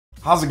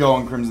How's it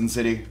going, Crimson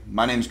City?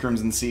 My name's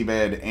Crimson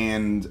CBAD,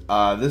 and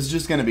this is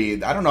just gonna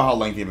be. I don't know how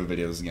lengthy of a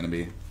video this is gonna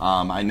be.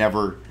 I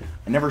never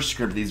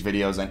script these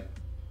videos.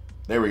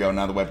 There we go.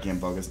 Now the webcam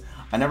focused.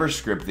 I never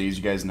script these.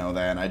 You guys know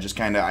that. I just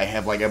I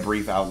have like a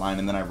brief outline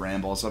and then I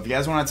ramble. So if you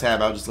guys want to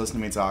tab out, just listen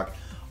to me talk.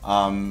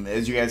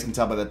 As you guys can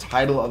tell by the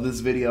title of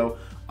this video,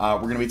 we're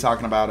going to be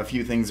talking about a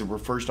few things.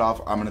 First off,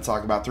 I'm going to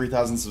talk about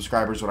 3,000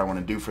 subscribers, what I want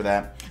to do for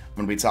that. I'm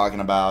going to be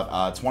talking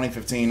about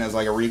 2015 as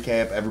like a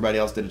recap. Everybody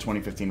else did a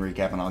 2015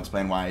 recap, and I'll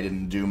explain why I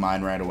didn't do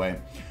mine right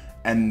away.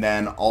 And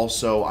then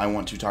also I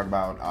want to talk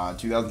about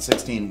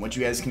 2016, what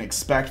you guys can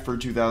expect for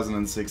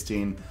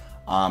 2016.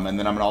 And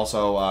then I'm going to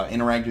also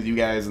interact with you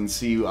guys and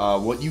see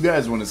what you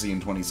guys want to see in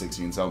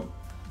 2016. So,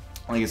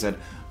 like I said,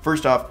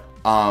 first off,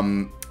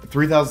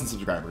 3,000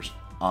 subscribers.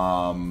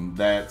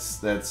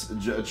 That's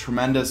a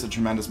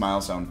tremendous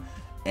milestone.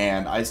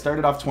 And I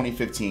started off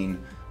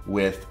 2015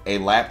 with a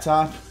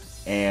laptop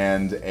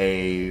and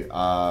I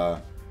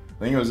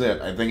think it was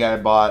it. I think I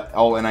bought,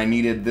 and I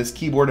needed this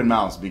keyboard and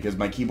mouse because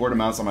my keyboard and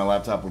mouse on my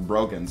laptop were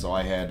broken. So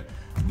I had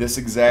this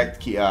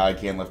exact key, I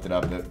can't lift it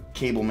up. The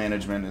cable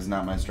management is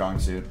not my strong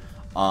suit.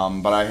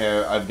 But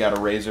I've got a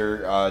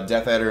Razer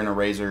Death Adder and a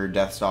Razer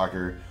Death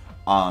Stalker.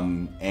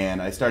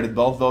 And I started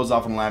both those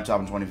off on a laptop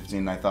in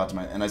 2015.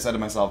 And I said to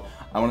myself,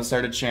 I want to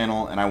start a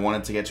channel and I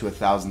want it to get to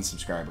 1,000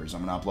 subscribers.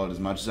 I'm going to upload as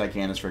much as I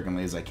can, as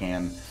frequently as I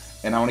can.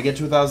 And I want to get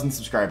to 1,000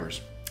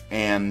 subscribers.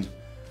 And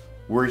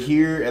we're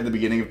here at the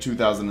beginning of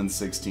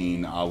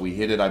 2016. We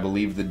hit it, I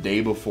believe, the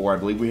day before. I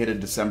believe we hit it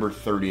December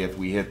 30th.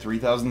 We hit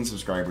 3,000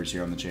 subscribers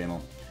here on the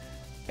channel.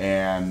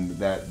 And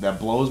that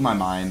blows my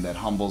mind. That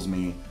humbles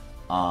me.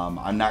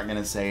 I'm not going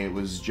to say it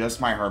was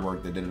just my hard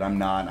work that did it. I'm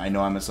not. I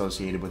know I'm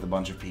associated with a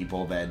bunch of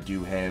people that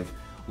do have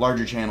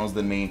larger channels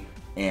than me,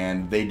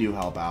 and they do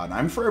help out. And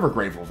I'm forever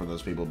grateful for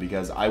those people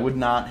because I would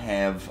not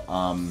have,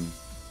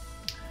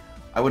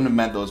 I wouldn't have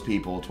met those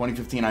people.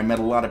 2015, I met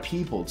a lot of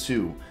people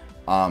too.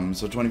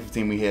 So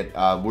 2015 we hit,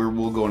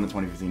 we'll go into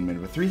 2015 in a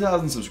minute, but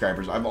 3,000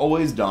 subscribers. I've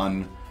always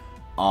done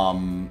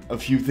a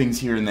few things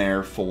here and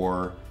there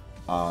for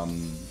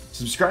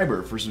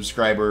subscriber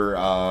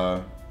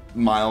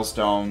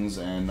milestones,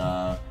 and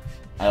I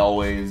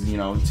always,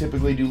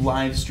 typically do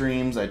live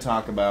streams. I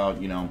talk about,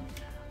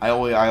 I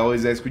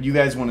always ask what you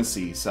guys want to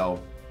see.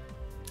 So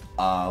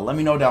let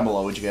me know down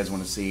below what you guys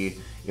want to see.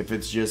 If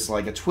it's just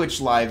like a Twitch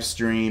live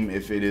stream,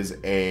 if it is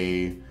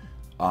a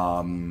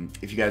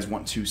if you guys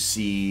want to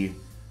see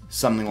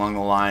something along the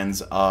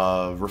lines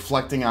of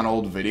reflecting on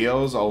old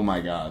videos, oh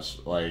my gosh,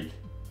 like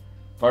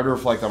if I were to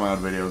reflect on my old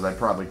videos, I'd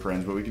probably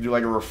cringe, but we could do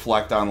like a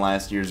reflect on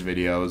last year's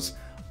videos.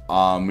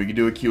 We could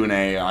do a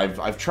Q&A.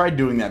 I've tried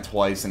doing that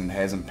twice and it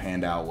hasn't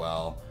panned out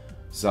well.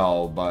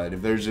 So, but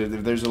if there's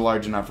a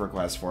large enough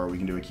request for it, we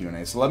can do a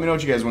Q&A. So let me know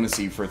what you guys want to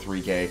see for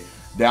 3K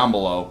down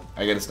below.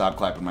 I gotta stop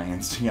clapping my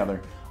hands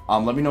together.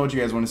 Let me know what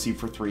you guys want to see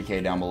for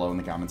 3K down below in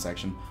the comment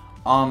section.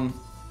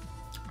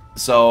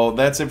 So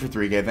that's it for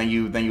 3K.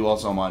 Thank you all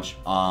so much.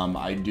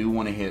 I do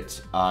want to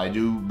hit, I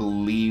do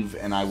believe,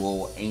 and I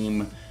will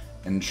aim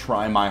and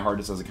try my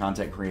hardest as a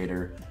content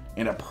creator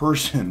and a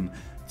person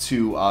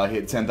to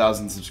hit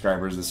 10,000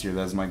 subscribers this year.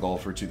 That's my goal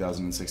for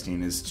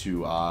 2016, is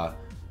to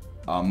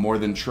more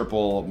than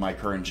triple my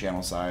current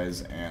channel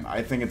size, and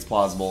I think it's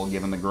plausible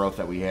given the growth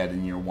that we had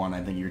in year 1.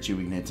 I think year 2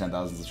 we can hit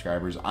 10,000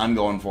 subscribers. I'm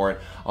going for it.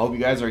 I hope you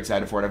guys are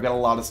excited for it. I've got a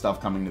lot of stuff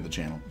coming to the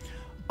channel.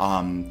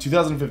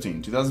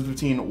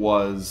 2015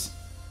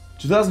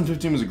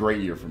 was a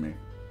great year for me.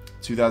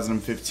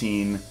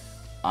 2015,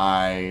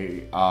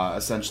 I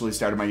essentially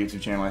started my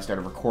YouTube channel. I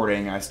started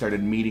recording. I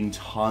started meeting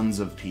tons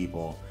of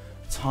people.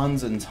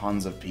 Tons and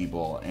tons of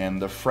people,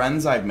 and the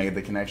friends I've made,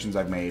 the connections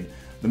I've made,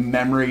 the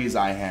memories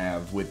I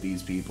have with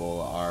these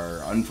people are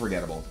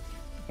unforgettable.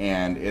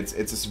 And it's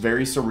this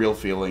very surreal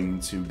feeling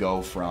to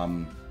go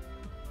from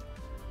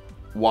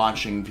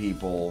watching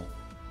people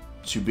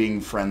to being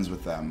friends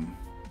with them,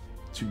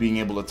 to being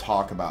able to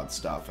talk about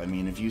stuff. I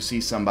mean, if you see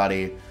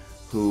somebody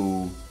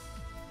who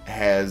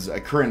has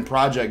a current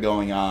project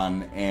going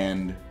on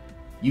and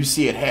you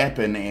see it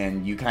happen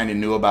and you kind of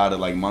knew about it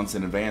like months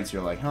in advance,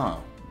 you're like, huh,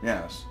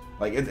 yes.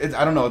 Like,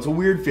 I don't know, it's a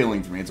weird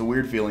feeling for me. It's a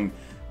weird feeling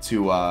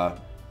to I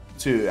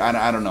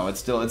don't know, it's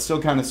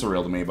still kind of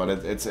surreal to me, but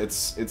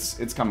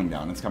it's coming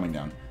down. It's coming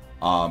down.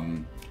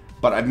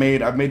 But I've made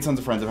tons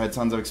of friends. I've had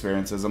tons of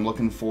experiences. I'm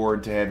looking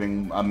forward to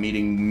having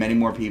meeting many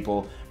more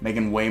people,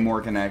 making way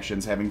more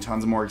connections, having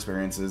tons of more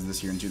experiences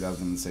this year in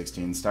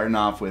 2016. Starting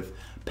off with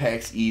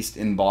PAX East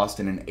in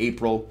Boston in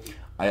April.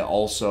 I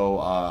also,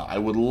 I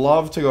would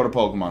love to go to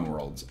Pokemon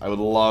Worlds. I would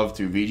love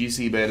to.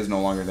 VGC CBAD is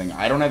no longer a thing.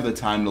 I don't have the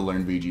time to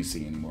learn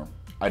VGC anymore.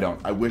 I don't.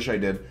 I wish I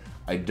did.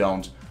 I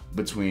don't.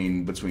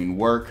 Between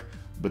work,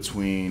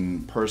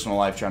 between personal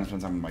life, trying to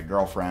spend time with my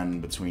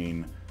girlfriend,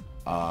 between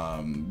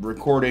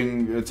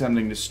recording,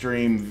 attempting to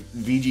stream,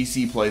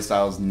 VGC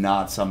playstyle is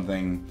not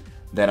something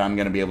that I'm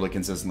going to be able to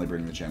consistently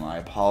bring to the channel. I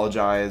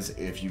apologize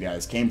if you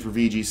guys came for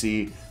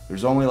VGC.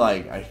 There's only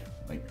like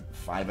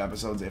 5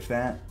 episodes, if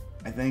that,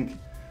 I think.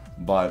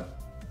 But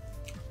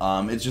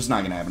It's just not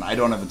going to happen. I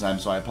don't have the time,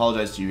 so I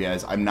apologize to you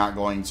guys. I'm not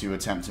going to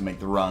attempt to make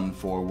the run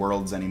for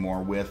Worlds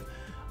anymore with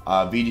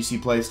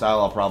VGC playstyle.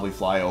 I'll probably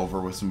fly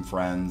over with some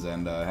friends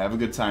and have a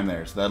good time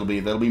there. So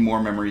that'll be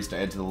more memories to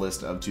add to the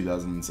list of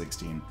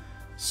 2016.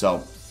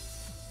 So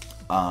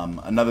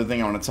another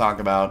thing I want to talk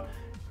about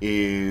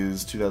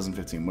is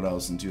 2015. What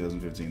else in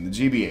 2015?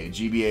 The GBA.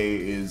 GBA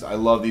is, I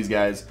love these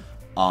guys.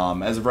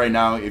 As of right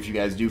now, if you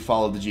guys do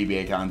follow the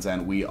GBA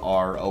content, we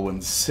are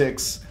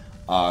 0-6.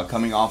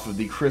 Coming off of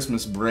the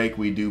Christmas break,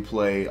 we do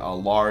play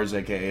Lars,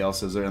 aka El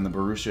Scissor, and the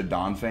Borussia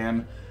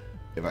Donphan.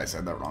 If I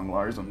said that wrong,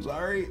 Lars, I'm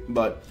sorry.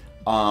 But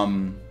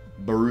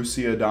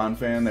Borussia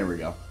Donphan, there we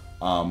go.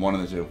 One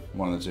of the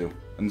two.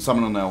 And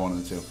someone will know one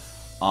of the two.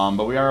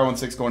 But we are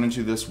 0-6 going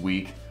into this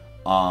week.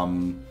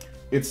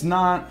 It's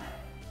not...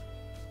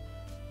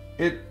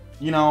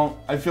 You know,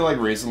 I feel like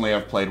recently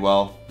I've played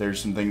well. There's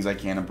some things I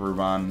can improve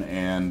on,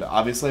 and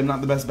obviously I'm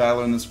not the best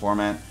battler in this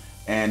format,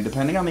 and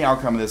depending on the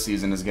outcome of this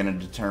season is going to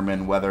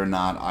determine whether or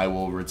not I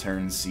will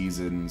return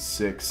Season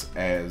 6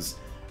 as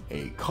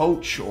a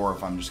coach, or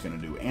if I'm just going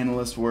to do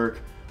analyst work.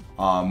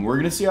 We're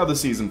going to see how the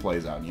season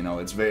plays out. You know,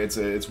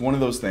 it's one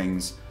of those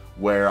things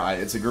where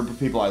it's a group of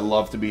people I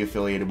love to be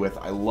affiliated with.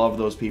 I love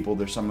those people.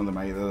 They're some of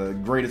the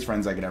greatest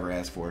friends I could ever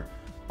ask for.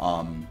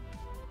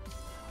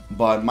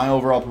 But my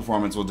overall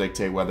performance will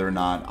dictate whether or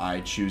not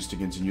I choose to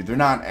continue. They're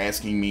not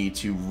asking me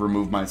to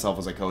remove myself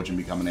as a coach and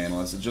become an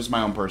analyst. It's just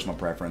my own personal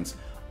preference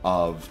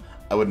of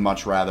I would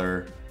much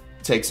rather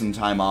take some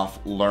time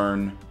off,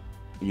 learn,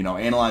 you know,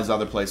 analyze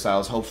other play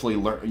styles, hopefully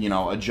learn, you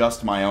know,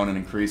 adjust my own and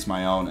increase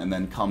my own, and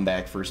then come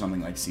back for something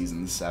like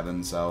Season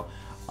 7. So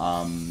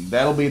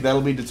that'll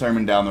be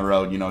determined down the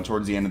road. You know,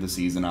 towards the end of the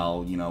season,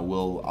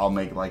 I'll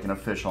make like an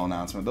official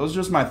announcement. Those are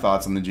just my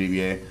thoughts on the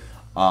GBA.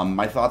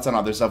 My thoughts on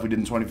other stuff we did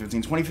in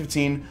 2015.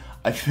 2015,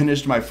 I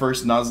finished my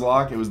first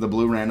Nuzlocke. It was the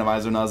Blue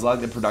Randomizer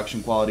Nuzlocke. The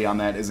production quality on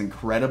that is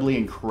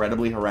incredibly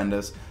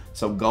horrendous.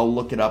 So go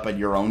look it up at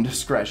your own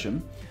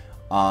discretion.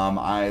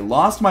 I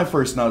lost my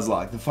first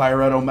Nuzlocke, the Fire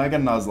Red Omega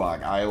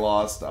Nuzlocke. I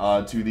lost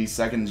to the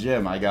second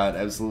gym. I got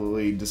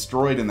absolutely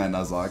destroyed in that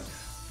Nuzlocke.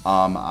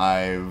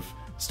 I've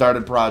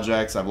started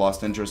projects. I've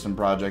lost interest in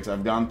projects.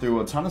 I've gone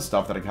through a ton of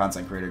stuff that a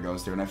content creator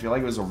goes through, and I feel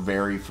like it was a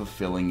very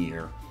fulfilling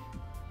year.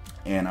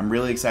 And I'm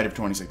really excited for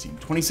 2016.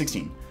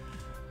 2016.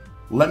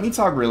 Let me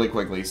talk really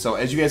quickly. So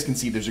as you guys can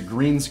see, there's a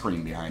green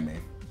screen behind me.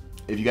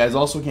 If you guys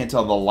also can't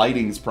tell, the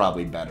lighting's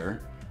probably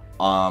better.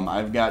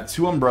 I've got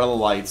 2 umbrella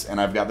lights,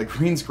 and I've got the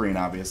green screen,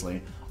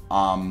 obviously.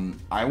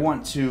 I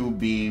want to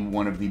be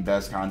one of the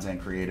best content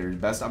creators,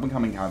 best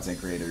up-and-coming content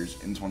creators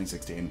in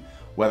 2016.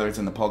 Whether it's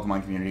in the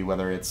Pokemon community,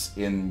 whether it's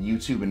in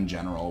YouTube in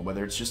general,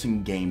 whether it's just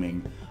in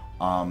gaming.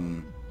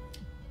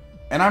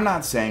 And I'm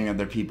not saying that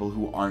there are people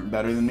who aren't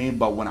better than me,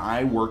 but when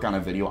I work on a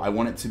video, I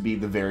want it to be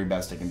the very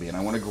best it can be. And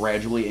I want to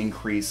gradually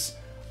increase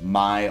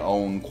my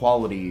own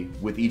quality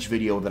with each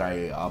video that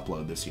I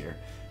upload this year.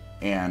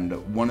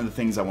 And one of the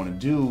things I want to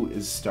do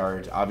is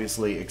start,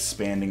 obviously,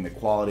 expanding the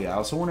quality. I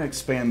also want to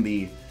expand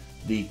the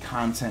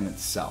content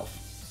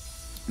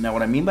itself. Now,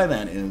 what I mean by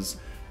that is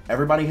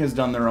everybody has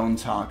done their own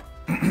talk.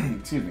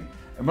 Excuse me.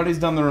 Everybody's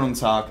done their own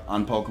talk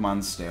on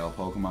Pokemon's stale,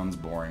 Pokemon's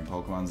boring,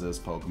 Pokemon's this,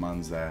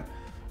 Pokemon's that.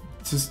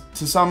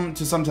 To some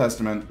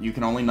testament, you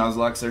can only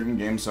Nuzlocke certain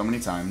games so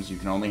many times. You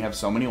can only have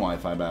so many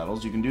Wi-Fi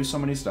battles. You can do so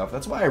many stuff.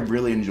 That's why I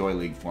really enjoy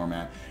League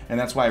format, and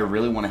that's why I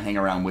really want to hang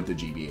around with the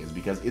GBAs,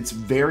 because it's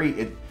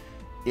very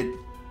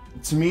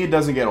to me it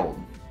doesn't get old.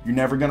 You're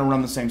never gonna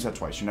run the same set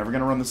twice. You're never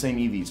gonna run the same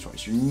EVs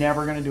twice. You're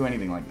never gonna do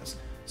anything like this.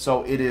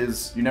 So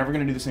you're never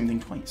gonna do the same thing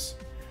twice.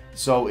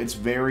 So it's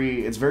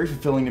very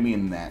fulfilling to me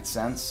in that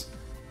sense.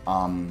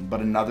 But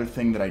another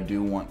thing that I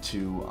do want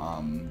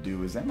to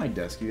do, is that my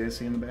desk you guys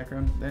see in the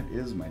background? That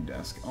is my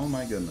desk. Oh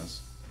my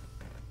goodness.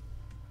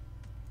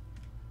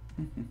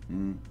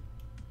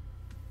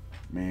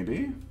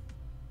 Maybe.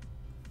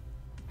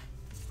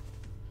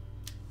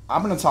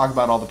 I'm going to talk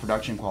about all the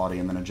production quality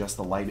and then adjust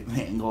the light and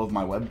the angle of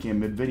my webcam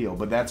mid-video,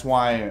 but that's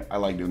why I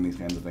like doing these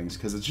kinds of things,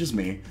 because it's just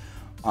me.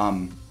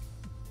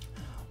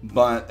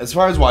 But as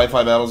far as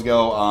Wi-Fi battles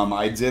go,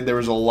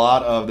 there's a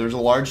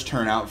large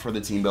turnout for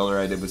the team builder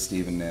I did with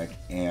Steve and Nick,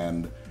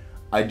 and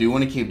I do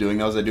want to keep doing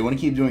those. I do want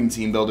to keep doing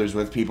team builders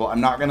with people.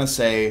 I'm not going to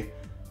say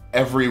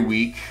every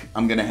week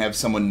I'm going to have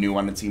someone new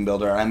on the team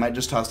builder. I might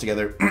just toss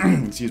together,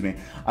 excuse me,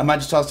 I might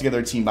just toss together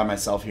a team by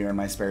myself here in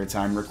my spare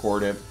time,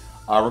 record it,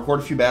 record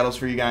a few battles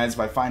for you guys. If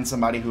I find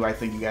somebody who I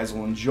think you guys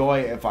will enjoy,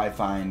 if I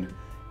find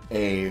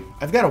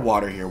I've got a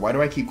water here. Why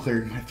do I keep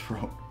clearing my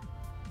throat?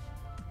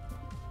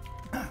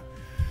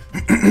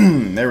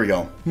 There we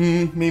go.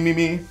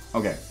 Me.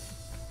 Okay.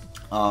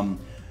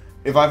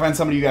 If I find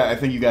somebody I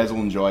think you guys will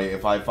enjoy,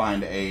 if I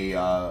find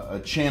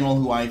a channel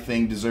who I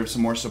think deserves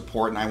some more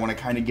support and I want to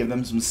kind of give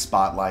them some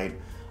spotlight,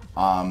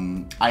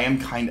 I am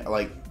kind of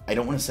like, I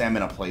don't want to say I'm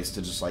in a place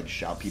to just like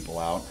shout people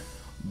out,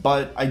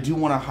 but I do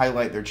want to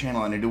highlight their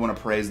channel, and I do want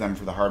to praise them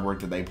for the hard work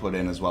that they put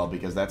in as well,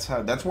 because that's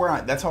how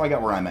I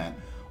got where I'm at.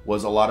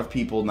 Was a lot of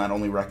people not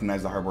only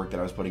recognized the hard work that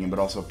I was putting in, but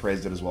also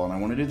praised it as well, and I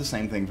want to do the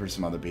same thing for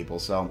some other people.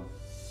 So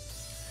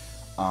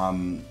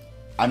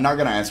I'm not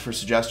going to ask for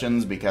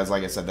suggestions because,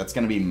 like I said, that's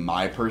going to be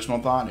my personal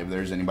thought. If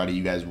there's anybody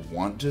you guys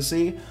want to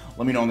see,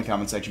 let me know in the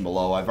comment section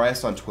below. I've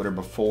asked on Twitter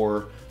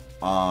before.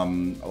 A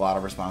lot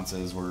of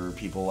responses were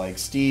people like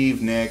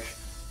Steve, Nick,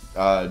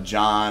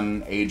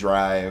 John,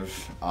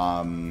 A-Drive,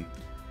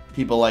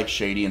 people like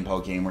Shady and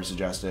Pokegame were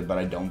suggested, but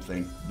I don't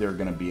think they're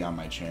going to be on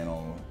my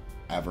channel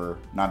ever.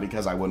 Not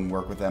because I wouldn't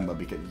work with them, but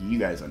because you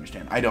guys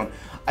understand. I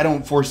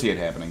don't foresee it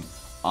happening.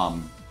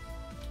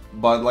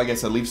 But like I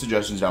said, leave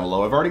suggestions down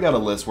below. I've already got a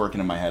list working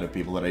in my head of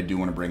people that I do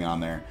want to bring on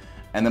there.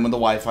 And then with the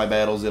Wi-Fi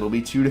battles, it'll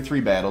be 2 to 3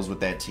 battles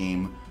with that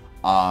team.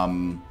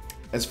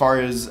 As far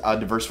as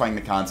diversifying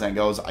the content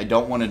goes, I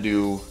don't want to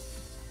do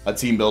a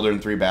team builder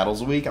and 3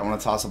 battles a week. I want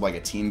to toss up like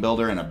a team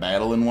builder and a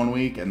battle in 1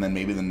 week, and then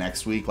maybe the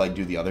next week like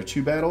do the other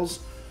 2 battles,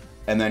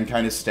 and then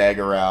kind of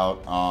stagger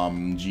out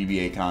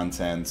GBA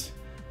content,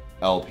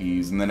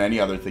 LPs, and then any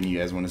other thing you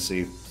guys want to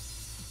see.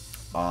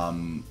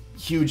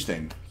 Huge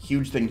thing.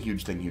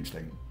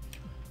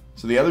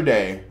 So the other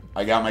day,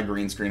 I got my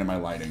green screen and my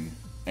lighting,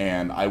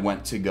 and I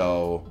went to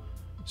go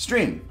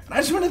stream. And I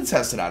just wanted to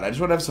test it out. I just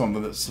want to have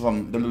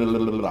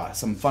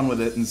some fun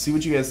with it and see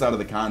what you guys thought of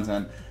the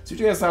content, see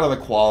what you guys thought of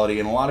the quality.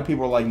 And a lot of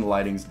people were liking the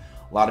lightings.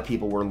 A lot of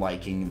people were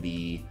liking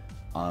the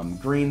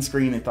green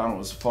screen. They thought it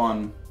was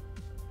fun.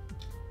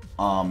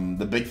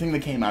 The big thing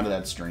that came out of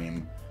that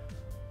stream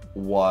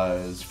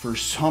was, for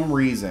some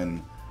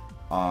reason,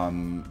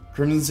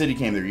 Crimson City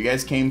came through. You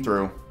guys came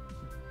through.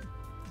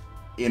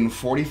 In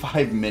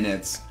 45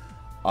 minutes,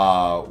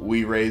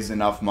 we raised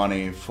enough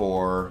money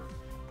for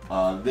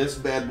this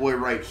bad boy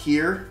right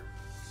here.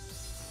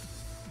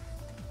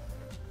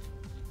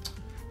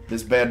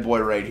 This bad boy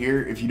right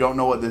here. If you don't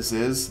know what this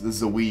is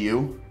a Wii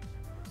U.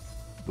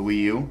 The Wii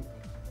U.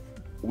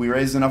 We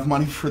raised enough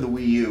money for the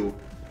Wii U.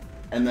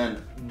 And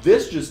then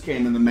this just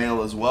came in the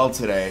mail as well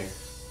today.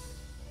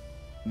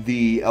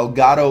 The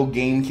Elgato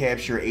Game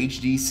Capture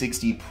HD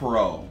 60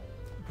 Pro.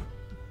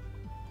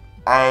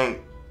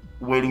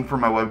 Waiting for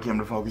my webcam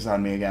to focus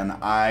on me again.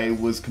 I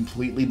was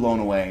completely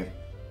blown away.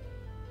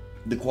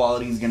 The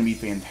quality is going to be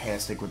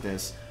fantastic with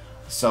this.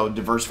 So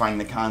diversifying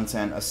the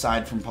content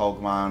aside from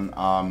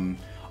Pokemon,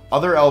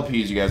 other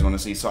LPs you guys want to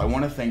see. So I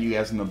want to thank you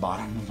guys from the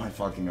bottom of my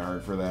fucking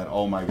heart for that.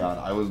 Oh my god,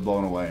 I was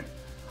blown away.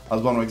 I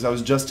was blown away because I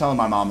was just telling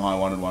my mom how I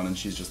wanted one, and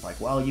she's just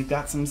like, well, you've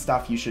got some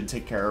stuff you should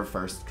take care of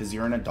first because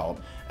you're an adult.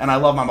 And I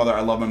love my mother.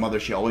 I love my mother.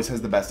 She always has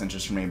the best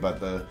interest for me, but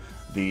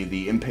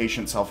the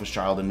impatient, selfish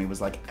child in me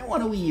was like, I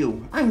want a Wii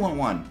U. I want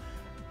one.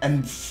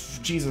 And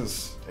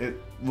Jesus, it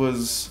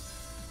was...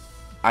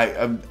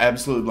 I'm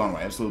absolutely blown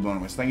away. Absolutely blown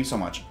away. So thank you so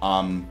much.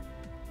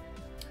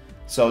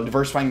 So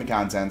diversifying the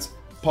content.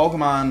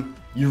 Pokemon,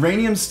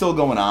 Uranium's still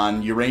going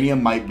on.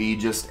 Uranium might be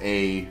just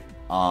a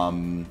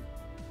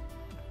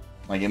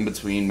like in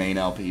between main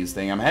LPs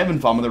thing. I'm having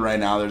fun with it right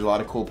now. There's a lot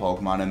of cool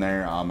Pokemon in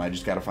there. I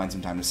just got to find some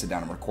time to sit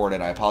down and record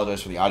it. I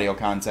apologize for the audio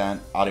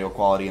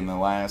quality in the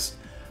last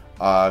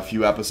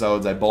few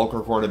episodes. I bulk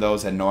recorded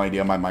those. Had no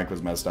idea my mic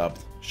was messed up.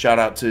 Shout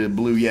out to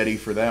Blue Yeti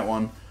for that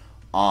one.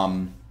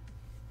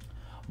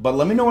 But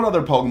let me know what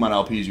other Pokemon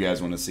LPs you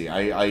guys want to see.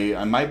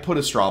 I might put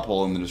a straw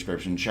poll in the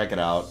description. Check it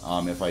out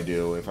if I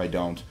do. If I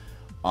don't,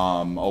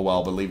 oh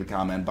well, but leave a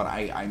comment. But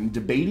I'm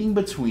debating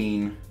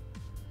between,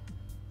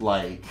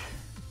 like,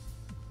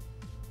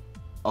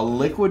 a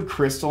Liquid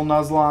Crystal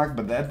Nuzlocke,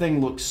 but that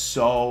thing looks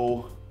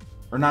so...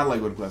 Or not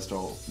Liquid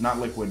Crystal. Not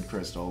Liquid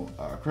Crystal.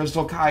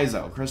 Crystal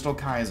Kaizo. Crystal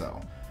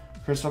Kaizo.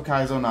 Crystal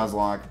Kaizo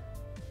Nuzlocke.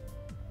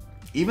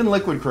 Even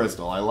Liquid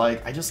Crystal.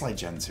 I just like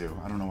Gen 2.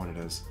 I don't know what it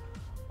is.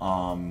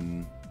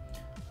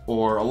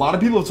 Or a lot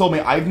of people have told me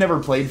I've never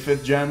played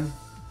 5th Gen.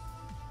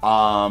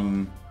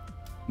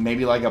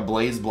 Maybe like a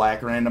Blaze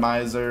Black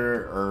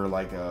randomizer or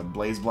like a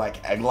Blaze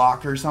Black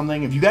Egglock or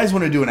something. If you guys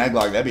want to do an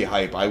Egglock, that'd be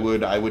hype. I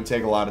would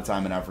take a lot of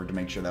time and effort to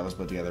make sure that was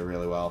put together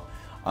really well.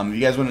 If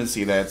you guys wanted to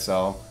see that,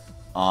 so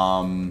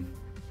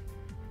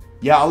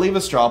yeah, I'll leave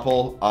a straw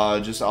poll.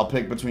 I'll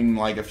pick between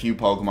like a few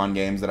Pokemon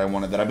games that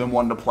I've been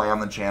wanting to play on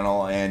the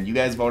channel, and you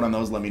guys vote on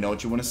those. Let me know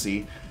what you want to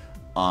see.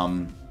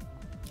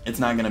 It's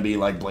not going to be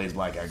like Blaze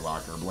Black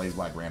Egglock or Blaze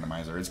Black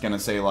Randomizer. It's going to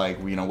say like,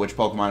 you know, which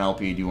Pokemon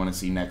LP do you want to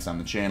see next on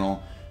the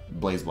channel?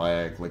 Blaze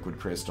Black, Liquid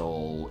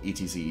Crystal,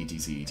 etc,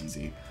 etc,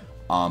 etc.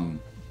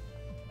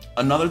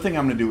 Another thing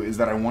I'm going to do is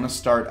that I want to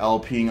start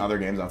LPing other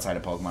games outside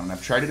of Pokemon, and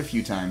I've tried it a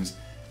few times.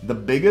 The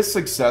biggest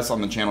success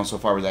on the channel so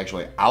far was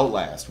actually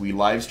Outlast. We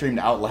live streamed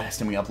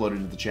Outlast and we uploaded it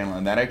to the channel,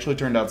 and that actually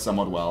turned out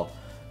somewhat well.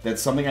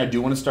 That's something I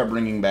do want to start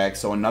bringing back,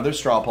 so another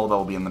straw poll that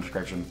will be in the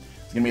description.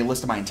 It's going to be a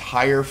list of my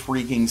entire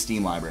freaking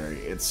Steam library.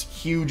 It's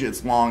huge,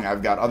 it's long,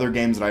 I've got other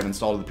games that I've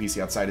installed to the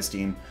PC outside of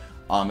Steam.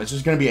 It's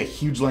just going to be a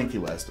huge lengthy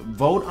list.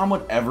 Vote on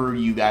whatever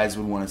you guys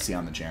would want to see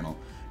on the channel,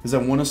 because I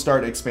want to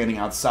start expanding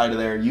outside of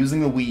there, using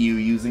the Wii U,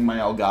 using my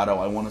Elgato.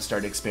 I want to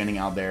start expanding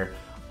out there.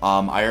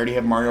 I already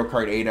have Mario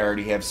Kart 8, I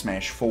already have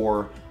Smash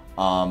 4.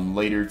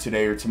 Later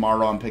today or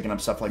tomorrow I'm picking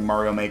up stuff like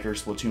Mario Maker,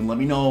 Splatoon. Let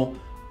me know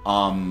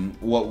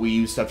what Wii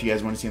U stuff you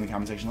guys want to see in the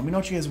comment section. Let me know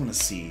what you guys want to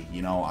see.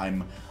 You know,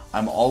 I'm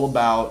all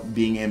about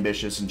being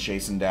ambitious and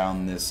chasing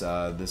down this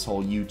this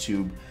whole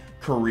YouTube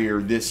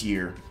career this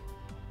year.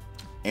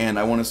 And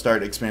I want to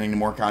start expanding to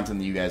more content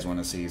that you guys want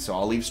to see. So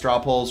I'll leave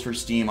Strawpolls for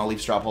Steam. I'll leave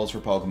Strawpolls for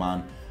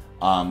Pokemon.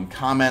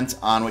 Comment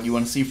on what you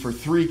want to see for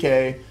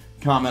 3K.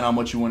 Comment on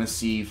what you want to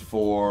see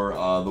for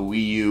the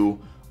Wii U.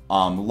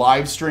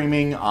 Live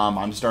streaming.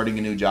 I'm starting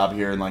a new job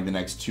here in like the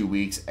next 2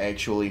 weeks.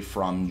 Actually,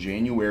 from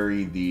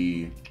January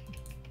the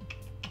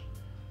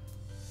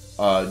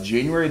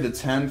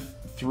 10th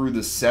through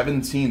the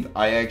 17th,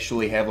 I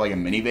actually have like a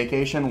mini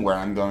vacation where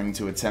I'm going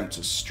to attempt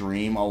to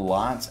stream a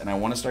lot, and I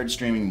want to start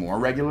streaming more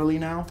regularly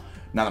now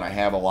that I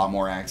have a lot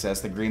more access.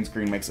 The green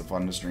screen makes it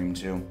fun to stream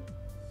too.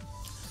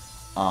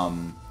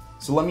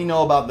 So let me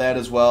know about that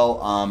as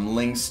well.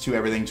 Links to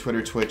everything,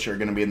 Twitter, Twitch, are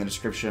going to be in the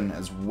description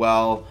as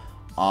well.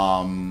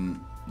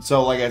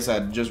 So like I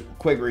said, just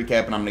quick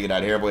recap, and I'm going to get out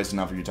of here. I've wasted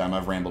enough of your time.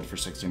 I've rambled for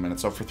 16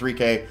 minutes. So for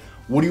 3K,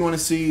 what do you want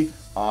to see?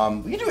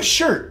 We can do a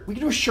shirt. We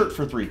can do a shirt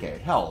for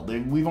 3K. Hell,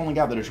 we've only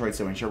got the Detroit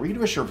Sewing shirt. We can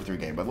do a shirt for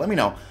 3K, but let me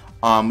know.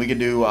 We could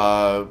do,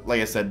 like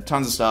I said,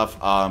 tons of stuff.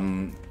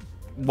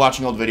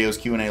 Watching old videos,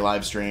 Q&A,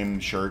 live stream,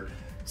 shirt,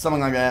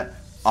 something like that.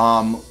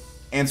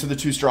 Answer the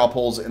 2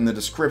 Strawpolls in the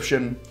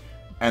description.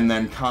 And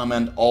then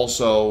comment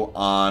also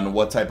on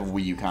what type of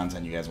Wii U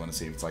content you guys want to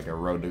see. If it's like a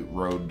Road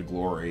to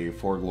Glory,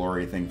 For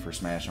Glory thing for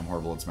Smash. I'm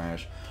horrible at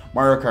Smash.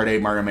 Mario Kart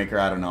 8, Mario Maker,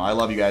 I don't know. I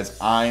love you guys.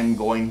 I'm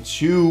going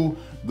to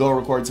go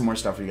record some more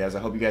stuff for you guys. I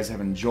hope you guys have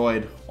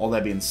enjoyed. All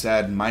that being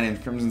said, my name's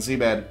Crimson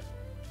CBAD,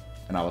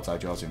 and I will talk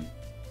to you all soon.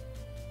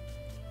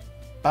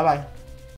 Bye-bye.